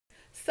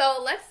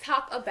So let's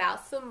talk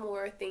about some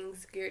more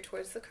things geared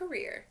towards the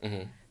career.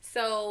 Mm-hmm.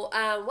 So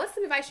what's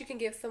some advice you can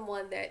give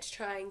someone that's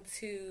trying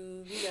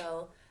to,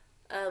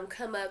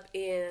 come up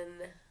in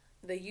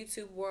the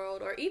YouTube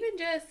world, or even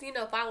just,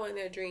 following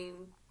their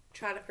dream,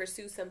 trying to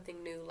pursue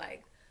something new?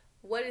 Like,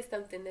 what is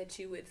something that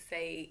you would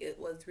say it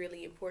was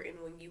really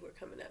important when you were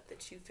coming up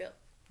that you felt?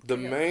 The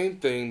main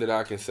thing that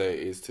I can say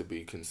is to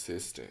be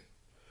consistent.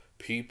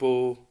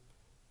 People,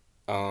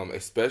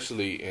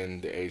 especially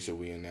in the age that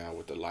we in now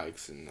with the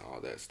likes and all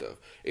that stuff,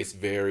 it's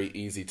very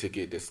easy to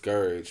get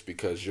discouraged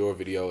because your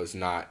video is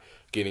not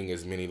getting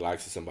as many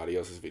likes as somebody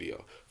else's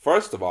video.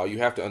 First of all, you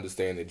have to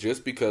understand that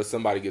just because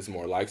somebody gets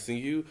more likes than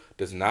you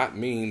does not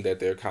mean that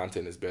their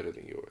content is better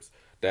than yours.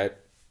 That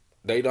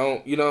they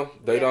don't,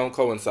 don't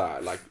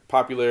coincide. Like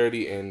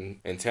popularity and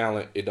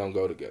talent, it don't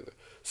go together.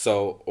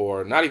 So,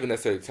 or not even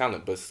necessarily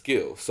talent, but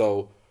skill.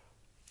 So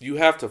you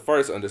have to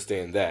first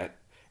understand that,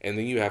 and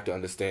then you have to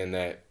understand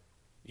that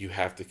you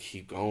have to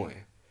keep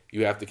going.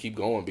 You have to keep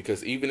going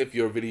because even if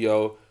your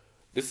video,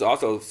 this is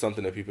also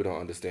something that people don't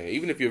understand.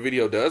 Even if your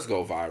video does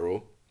go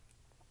viral,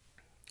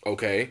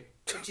 okay.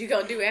 What you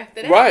gonna do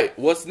after that? Right.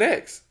 What's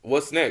next?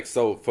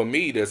 So for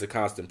me, there's a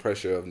constant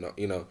pressure of,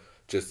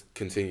 just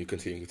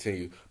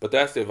continue. But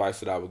that's the advice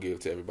that I would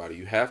give to everybody.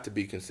 You have to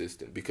be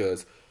consistent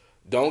because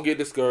don't get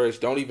discouraged.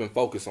 Don't even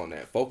focus on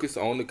that. Focus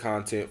on the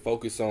content.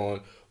 Focus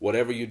on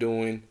whatever you're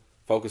doing.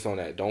 Focus on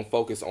that. Don't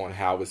focus on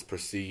how it's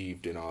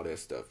perceived and all that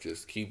stuff.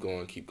 Just keep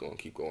going.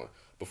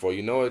 Before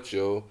you know it,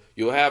 you'll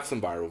have some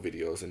viral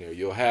videos in there.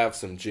 You'll have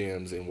some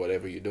gems in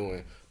whatever you're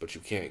doing, but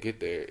you can't get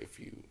there if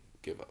you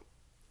give up.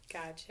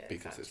 Gotcha. Be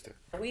consistent.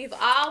 We've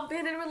all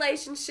been in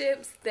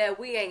relationships that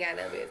we ain't got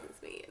no business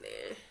being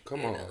in.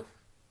 Come on.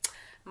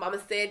 Mama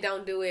said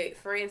don't do it.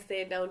 Friends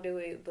said don't do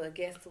it. But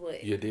guess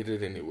what? You did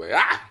it anyway.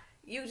 Ah!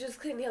 You just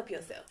couldn't help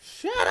yourself.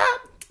 Shut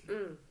up.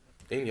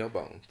 In your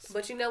bones.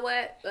 But you know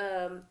what?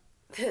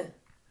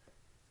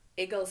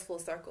 It goes full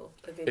circle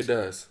eventually. It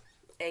does.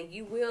 And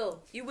you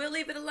will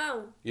leave it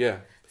alone. Yeah.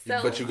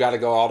 So, but you got to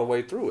go all the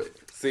way through it.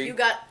 See? You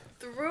got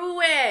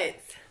through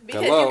it.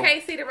 Because you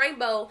can't see the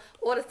rainbow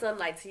or the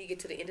sunlight till you get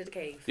to the end of the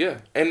cave. Yeah.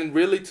 And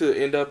really to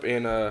end up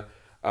in a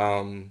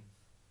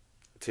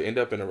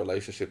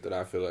relationship that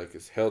I feel like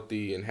is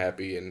healthy and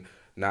happy and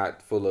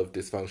not full of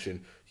dysfunction,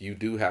 you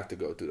do have to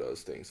go through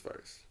those things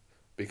first.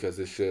 Because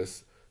it's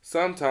just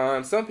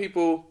sometimes some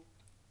people,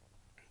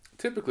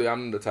 typically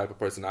I'm the type of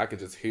person I can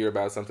just hear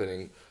about something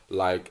and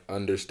like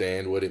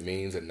understand what it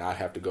means and not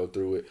have to go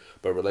through it.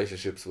 But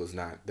relationships was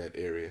not that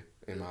area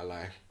in my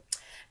life.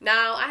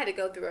 Now, I had to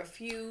go through a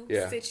few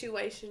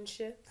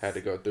situationships. Had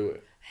to go through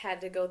it. Had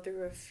to go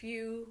through a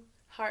few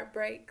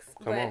heartbreaks.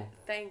 Come on.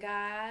 Thank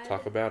God.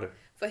 Talk about it.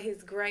 For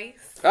His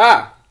grace.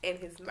 And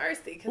His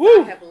mercy.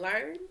 Because I have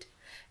learned.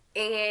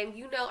 And,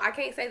 I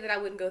can't say that I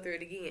wouldn't go through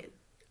it again.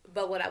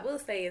 But what I will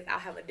say is I'll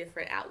have a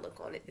different outlook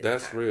on it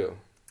this time. Real.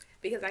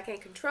 Because I can't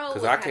control.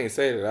 Because I can't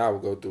say that I will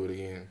go through it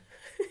again.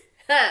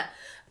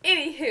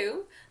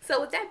 Anywho,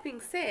 so with that being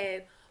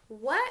said,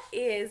 what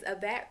is a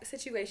bad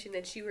situation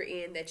that you were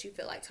in that you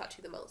feel like taught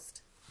you the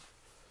most?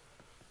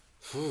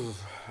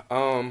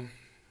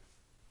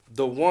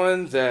 The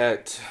one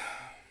that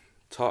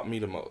taught me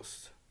the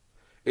most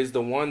is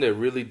the one that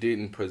really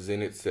didn't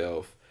present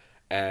itself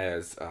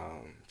as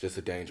just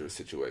a dangerous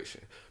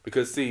situation.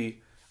 Because, see,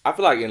 I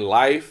feel like in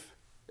life,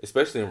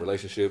 especially in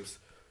relationships,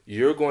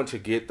 you're going to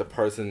get the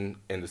person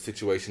and the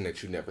situation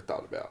that you never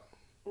thought about.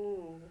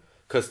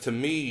 Because to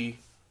me,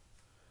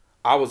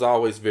 I was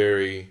always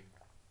very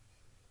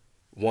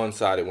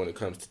one-sided when it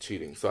comes to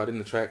cheating. So I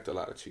didn't attract a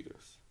lot of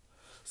cheaters.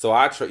 So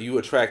you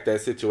attract that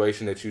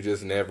situation that you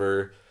just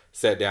never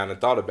sat down and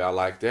thought about.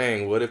 Like,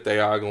 dang, what if they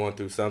are going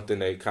through something,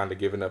 they kind of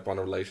giving up on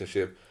a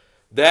relationship?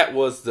 That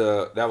was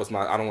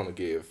my, I don't want to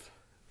give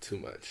too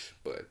much,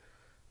 but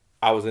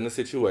I was in a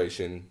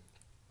situation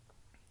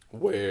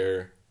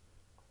where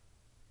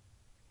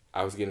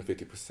I was getting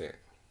 50%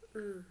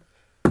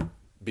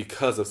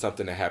 because of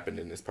something that happened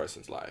in this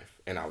person's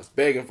life. And I was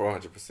begging for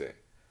 100%.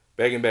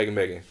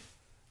 Begging.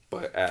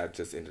 But I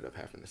just ended up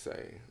having to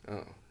say,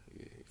 oh,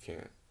 you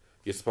can't.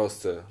 You're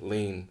supposed to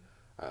lean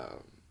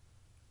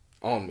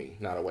on me,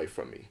 not away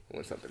from me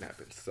when something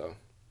happens. So,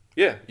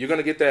 yeah, you're going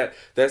to get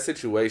that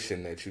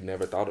situation that you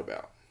never thought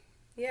about.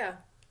 Yeah,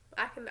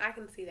 I can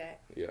see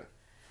that. Yeah.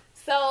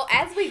 So,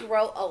 as we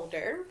grow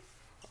older.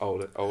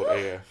 Old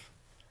AF.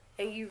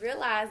 And you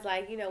realize,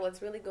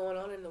 what's really going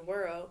on in the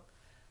world.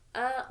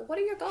 What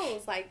are your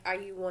goals? Like, are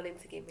you wanting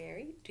to get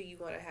married? Do you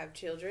want to have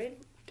children?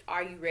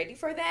 Are you ready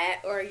for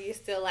that? Or are you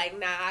still like,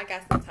 nah, I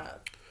got some time?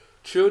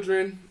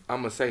 Children,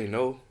 I'm going to say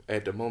no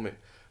at the moment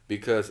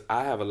because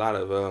I have a lot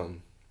of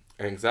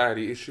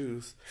anxiety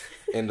issues.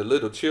 And the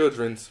little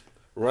children's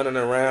running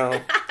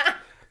around.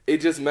 It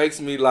just makes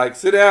me like,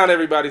 sit down,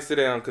 everybody, sit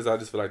down. Because I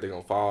just feel like they're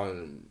going to fall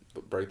and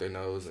break their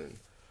nose. And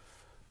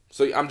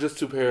so I'm just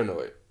too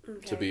paranoid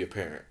to be a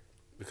parent.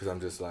 Because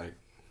I'm just like.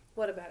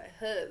 What about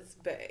a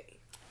husband?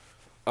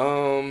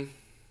 I'm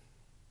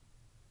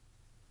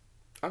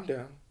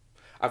down.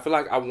 I feel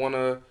like I want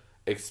to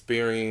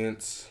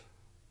experience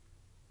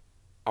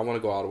I want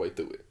to go all the way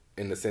through it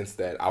in the sense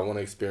that I want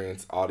to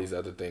experience all these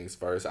other things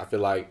first. I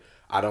feel like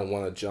I don't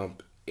want to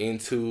jump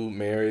into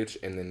marriage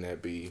and then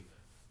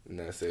and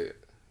that's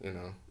it, you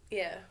know.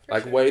 Yeah.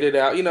 Like sure. Wait it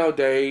out, you know,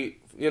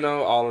 date, you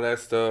know, all of that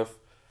stuff.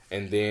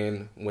 And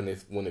then when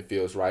it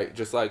feels right,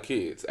 just like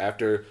kids.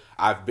 After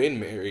I've been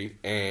married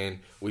and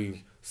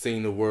we've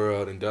seen the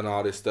world and done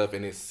all this stuff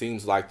and it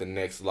seems like the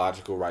next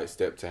logical right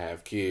step to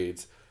have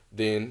kids,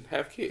 then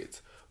have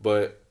kids.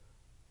 But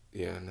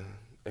yeah, no,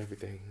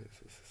 everything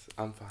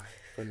I'm fine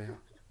for now.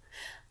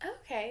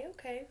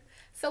 Okay.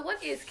 So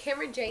what is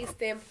Cameron J's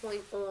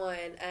standpoint on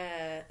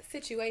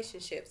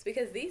situationships?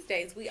 Because these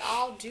days we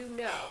all do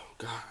know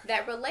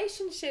that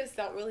relationships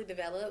don't really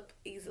develop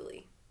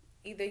easily.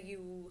 Either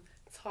you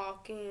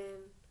talking,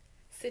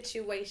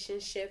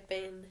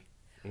 situationshipping,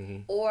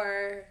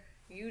 or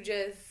you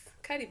just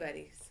cuddy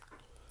buddies.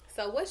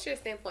 So what's your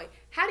standpoint?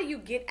 How do you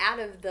get out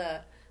of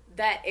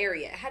that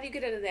area? How do you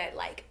get out of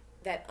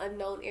that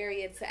unknown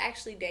area to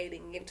actually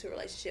dating and get into a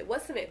relationship?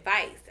 What's some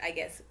advice, I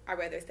guess I'd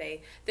rather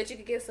say, that you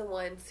could give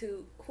someone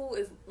who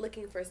is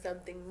looking for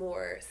something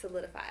more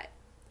solidified?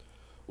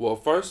 Well,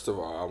 first of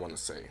all, I want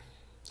to say,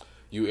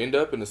 you end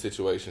up in a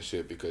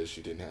situationship because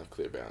you didn't have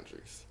clear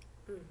boundaries.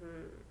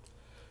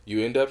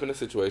 You end up in a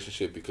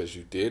situationship because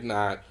you did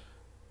not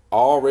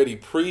already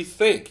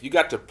pre-think. You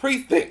got to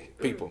pre-think,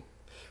 people.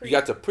 You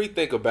got to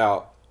pre-think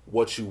about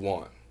what you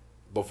want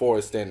before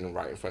it's standing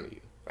right in front of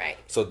you. Right.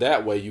 So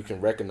that way you can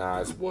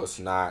recognize what's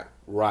not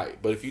right.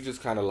 But if you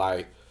just kind of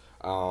like,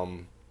 I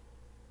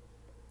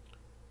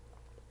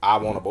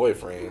want a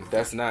boyfriend,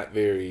 that's not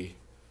very,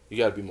 you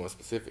got to be more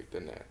specific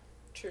than that.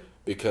 True.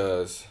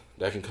 Because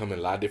that can come in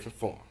a lot of different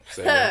forms.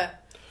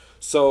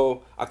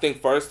 So I think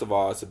first of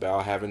all, it's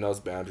about having those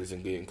boundaries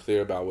and getting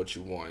clear about what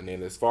you want. And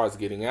then as far as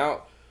getting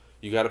out,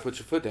 you got to put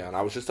your foot down.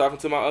 I was just talking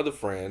to my other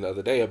friend the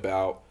other day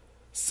about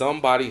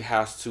somebody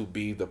has to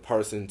be the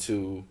person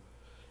to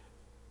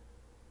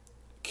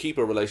keep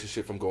a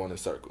relationship from going in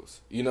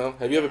circles. You know?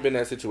 Have you ever been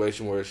in that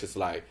situation where it's just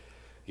like,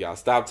 y'all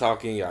stop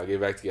talking, y'all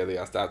get back together,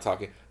 y'all stop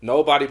talking.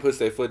 Nobody puts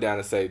their foot down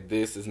and say,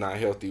 this is not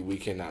healthy, we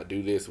cannot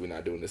do this, we're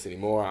not doing this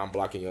anymore, I'm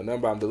blocking your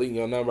number, I'm deleting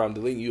your number, I'm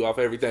deleting you off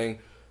everything.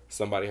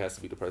 Somebody has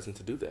to be the person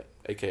to do that,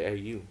 a.k.a.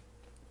 you.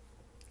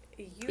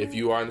 If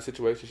you are in a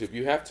situationship,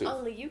 you have to.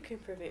 Only you can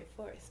prevent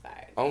forest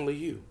fires. Only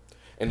you.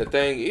 And the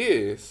thing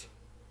is,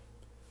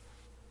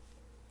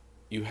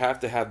 you have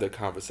to have that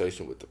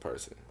conversation with the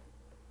person.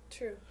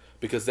 True.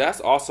 Because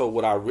that's also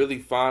what I really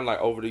find,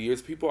 like, over the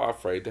years, people are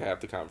afraid to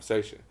have the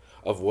conversation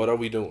of what are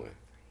we doing.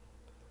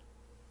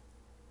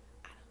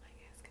 I don't like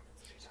asking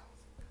those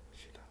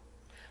questions.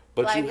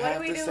 But like, you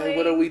have to say,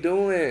 what are we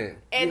doing?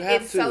 And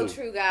it's so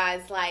true,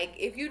 guys. Like,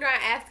 if you're not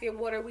asking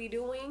what are we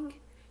doing,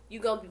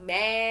 you're going to be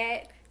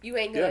mad. You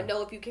ain't going to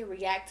know if you can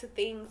react to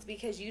things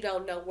because you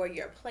don't know where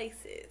your place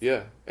is.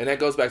 Yeah. And that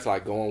goes back to,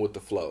 like, going with the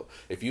flow.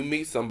 If you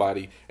meet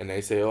somebody and they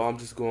say, oh, I'm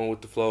just going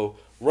with the flow,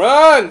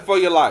 run for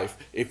your life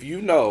if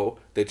you know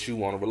that you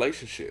want a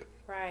relationship.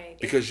 Right.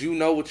 Because you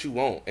know what you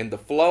want. And the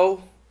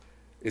flow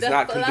is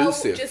not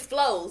conducive. It just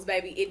flows,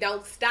 baby. It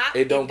don't stop.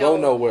 It don't go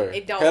nowhere.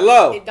 It don't.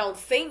 Hello. It don't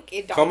sink.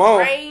 It don't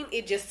rain.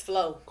 It just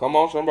flows. Come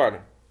on, somebody.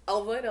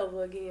 Over and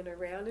over again,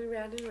 around and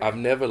around and around. I've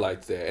never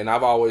liked that. And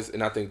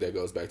I think that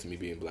goes back to me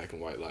being black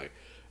and white. Like,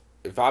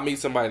 if I meet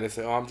somebody and they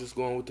say, oh, I'm just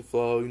going with the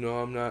flow, you know,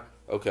 I'm not.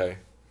 Okay.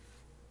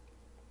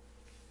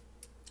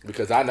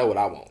 Because I know what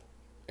I want.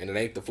 And it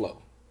ain't the flow.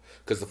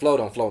 Because the flow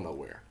don't flow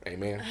nowhere.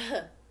 Amen.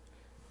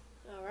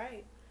 All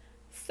right.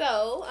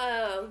 So,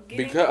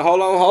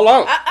 hold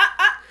on.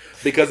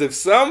 Because if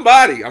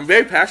somebody, I'm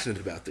very passionate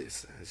about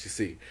this, as you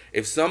see.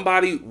 If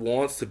somebody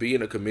wants to be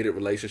in a committed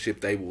relationship,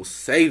 they will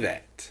say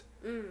that.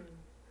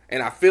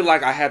 And I feel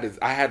like I had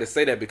to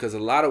say that because a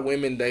lot of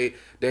women, they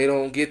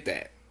don't get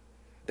that.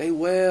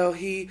 No.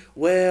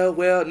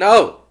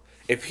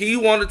 If he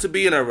wanted to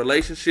be in a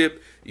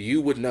relationship,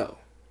 you would know.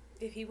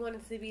 If he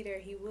wanted to be there,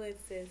 he would,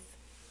 sis.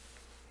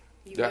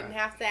 You wouldn't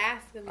have to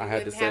ask him. You I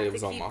had to say it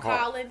was on my heart.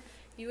 Calling.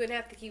 You wouldn't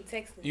have to keep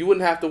texting. You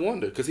wouldn't have to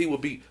wonder because he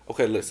would be,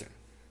 okay, listen.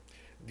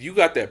 You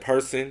got that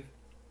person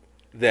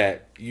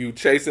that you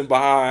chasing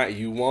behind,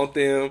 you want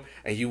them,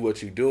 and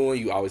what you doing,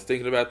 you always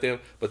thinking about them.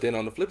 But then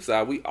on the flip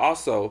side, we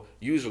also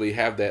usually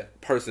have that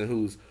person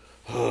who's,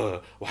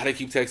 why they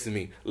keep texting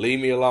me? Leave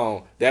me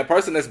alone. That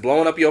person that's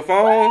blowing up your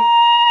phone.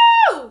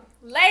 Woo!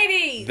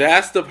 Ladies!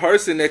 That's the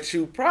person that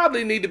you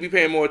probably need to be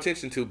paying more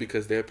attention to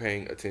because they're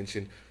paying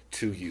attention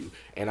to you.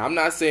 And I'm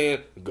not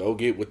saying go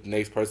get with the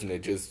next person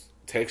that just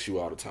texts you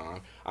all the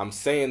time. I'm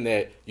saying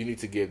that you need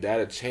to give that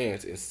a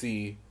chance and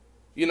see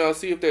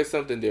if there's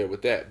something there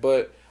with that.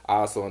 But I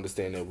also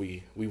understand that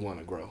we want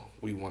to grow.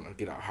 We want to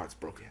get our hearts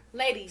broken.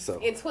 Ladies,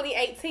 in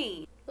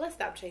 2018, let's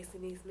stop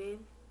chasing these men.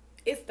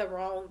 It's the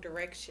wrong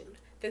direction.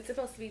 They're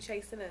supposed to be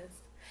chasing us.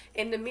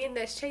 And the men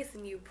that's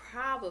chasing you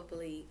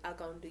probably are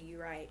going to do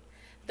you right.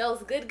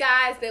 Those good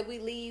guys that we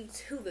leave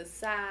to the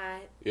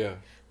side. Yeah.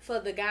 For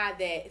the guy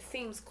that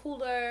seems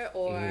cooler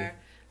or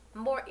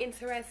more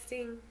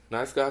interesting.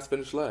 Nice guys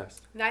finish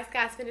last.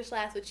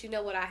 But you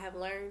know what I have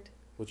learned?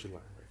 What you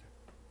learned?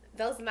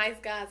 those nice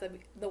guys are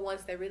the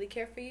ones that really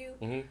care for you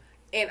Mm-hmm.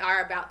 and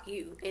are about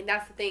you. And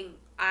that's the thing.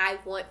 I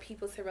want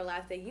people to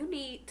realize that you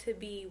need to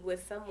be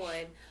with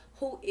someone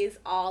who is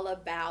all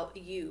about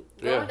you.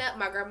 Growing up,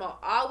 my grandma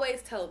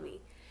always told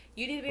me,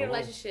 you need to be in a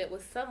relationship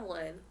with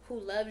someone who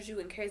loves you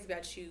and cares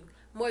about you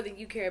more than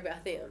you care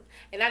about them.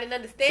 And I didn't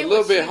understand. It's a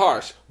little bit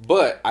harsh,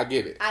 but I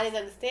get it. I didn't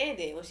understand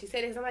it when she said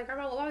it. Because I'm like,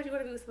 Grandma, well, why would you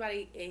want to be with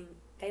somebody and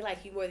they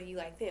like you more than you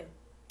like them?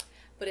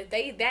 But if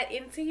they that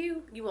into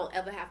you, you won't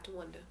ever have to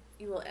wonder.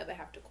 You won't ever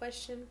have to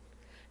question.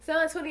 So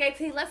in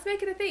 2018, let's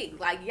make it a thing.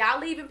 Like, y'all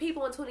leaving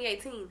people in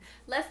 2018.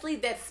 Let's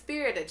leave that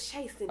spirit of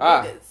chasing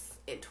niggas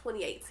in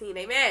 2018.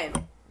 Amen.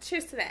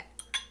 Cheers to that.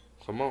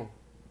 Come on.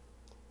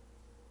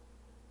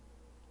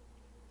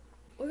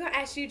 We're going to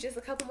ask you just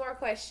a couple more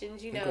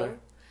questions, you know. Okay.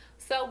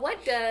 So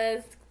what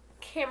does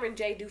Cameron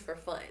J do for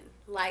fun?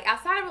 Like,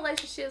 outside of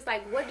relationships,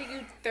 like, what do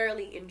you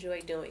thoroughly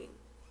enjoy doing?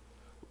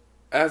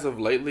 As of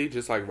lately,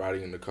 just like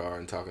riding in the car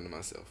and talking to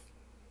myself.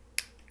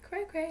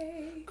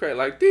 Cray.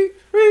 Like, dee,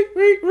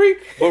 ree.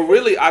 But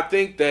really, I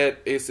think that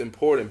it's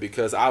important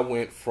because I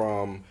went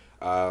from,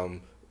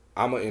 I'm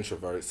an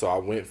introvert, so I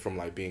went from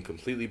like being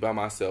completely by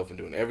myself and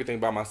doing everything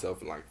by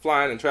myself and like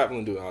flying and traveling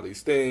and doing all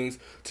these things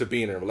to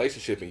being in a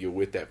relationship and you're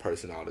with that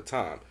person all the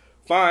time.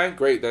 Fine,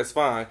 great, that's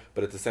fine.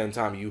 But at the same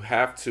time, you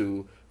have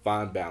to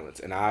find balance.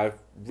 And I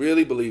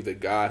really believe that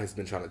God has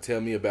been trying to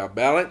tell me about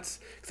balance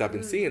because I've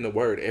been seeing the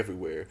word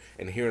everywhere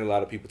and hearing a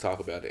lot of people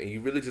talk about it. And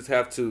you really just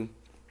have to,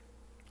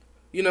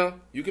 you know,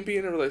 you can be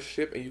in a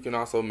relationship and you can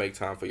also make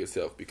time for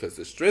yourself because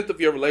the strength of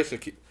your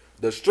relationship,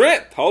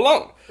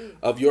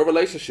 of your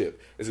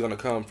relationship is going to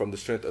come from the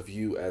strength of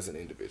you as an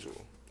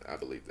individual. I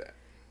believe that.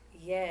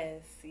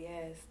 Yes.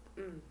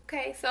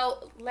 Okay,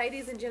 so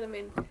ladies and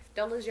gentlemen,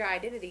 don't lose your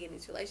identity in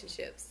these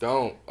relationships.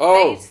 Don't.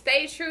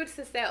 Stay true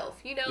to self,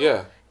 you know?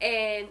 Yeah.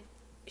 And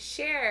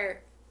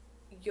share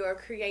your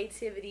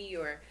creativity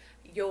or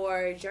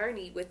your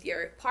journey with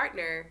your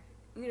partner,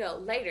 you know,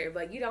 later.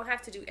 But you don't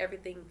have to do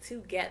everything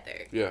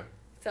together. Yeah.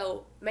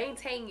 So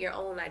maintain your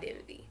own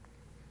identity.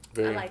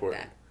 Very I like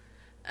important.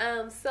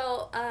 that.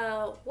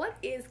 So what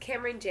is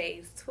Cameron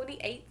J's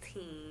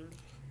 2018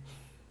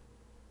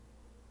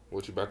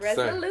 what you about to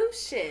say?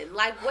 resolution?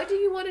 Like, what do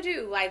you want to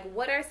do? Like,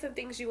 what are some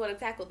things you want to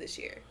tackle this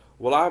year?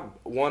 Well, I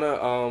want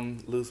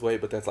to lose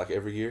weight, but that's like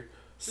every year.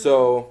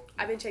 So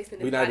I've been chasing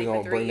this we're not body even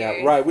for gonna 3 bring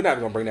years. that right. We're not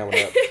even gonna bring that one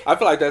up. I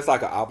feel like that's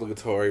like an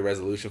obligatory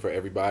resolution for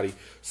everybody.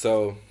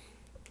 So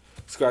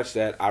scratch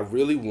that. I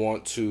really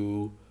want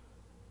to,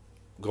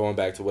 going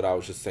back to what I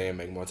was just saying,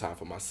 make more time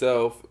for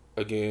myself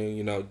again.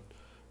 You know,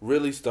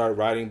 really start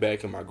writing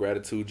back in my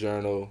gratitude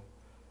journal.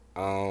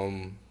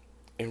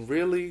 And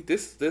really,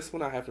 this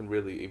one I haven't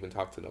really even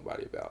talked to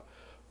nobody about,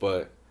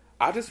 but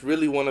I just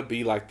really want to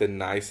be like the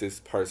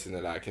nicest person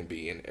that I can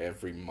be in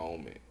every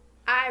moment.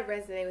 I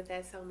resonate with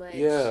that so much.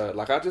 Yeah,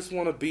 like I just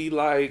want to be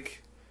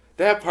like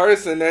that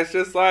person that's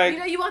just like, you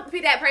know, you want to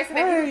be that person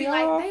that people be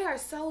like, they are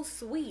so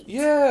sweet.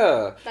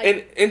 Yeah,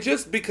 like, and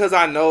just because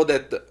I know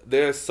that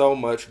there's so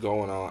much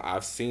going on,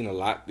 I've seen a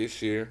lot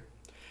this year,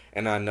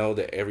 and I know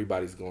that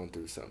everybody's going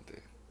through something.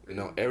 You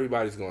know,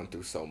 everybody's going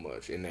through so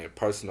much in their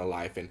personal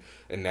life, and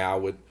now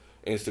with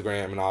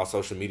Instagram and all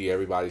social media,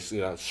 everybody's, you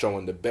know,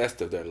 showing the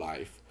best of their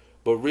life.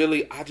 But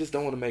really, I just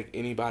don't want to make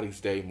anybody's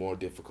day more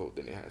difficult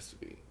than it has to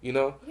be, you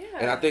know? Yeah.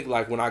 And I think,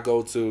 like, when I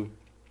go to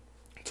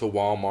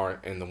Walmart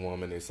and the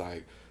woman is,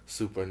 like,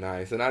 super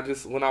nice, and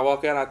when I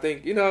walk out, I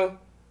think, you know,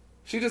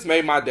 she just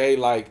made my day,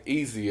 like,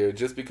 easier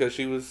just because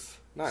she was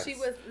nice. She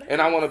was nice.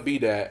 And I want to be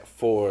that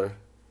for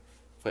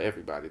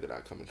everybody that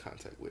I come in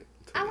contact with.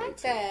 I like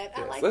that. Yes.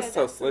 I like let's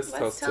that. Let's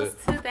toast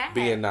to that.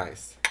 being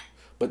nice.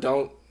 But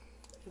don't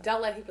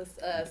let people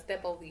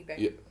step over you,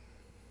 baby. Yeah.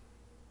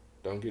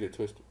 Don't get it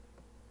twisted.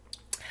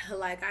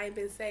 Like, I ain't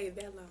been saved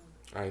that long.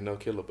 I ain't no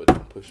killer, but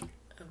don't push me.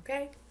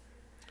 Okay.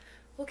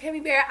 Well,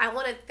 Cammy Bear, I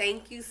want to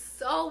thank you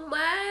so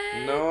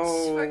much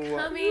for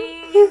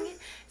coming,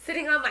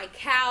 sitting on my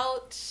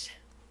couch.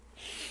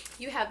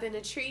 You have been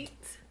a treat.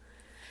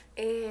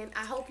 And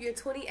I hope your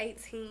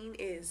 2018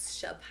 is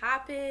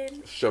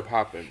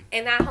shapoppin'.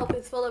 And I hope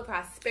it's full of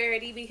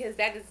prosperity because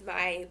that is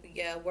my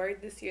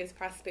word this year is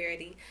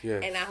prosperity.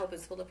 Yes. And I hope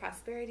it's full of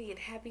prosperity and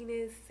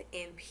happiness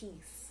and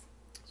peace.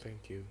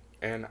 Thank you.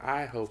 And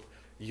I hope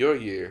your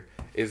year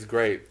is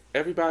great.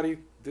 Everybody,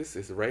 this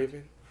is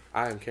Raven.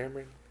 I am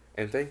Cameron.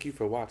 And thank you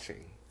for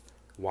watching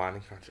Wine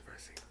and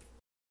Controversy.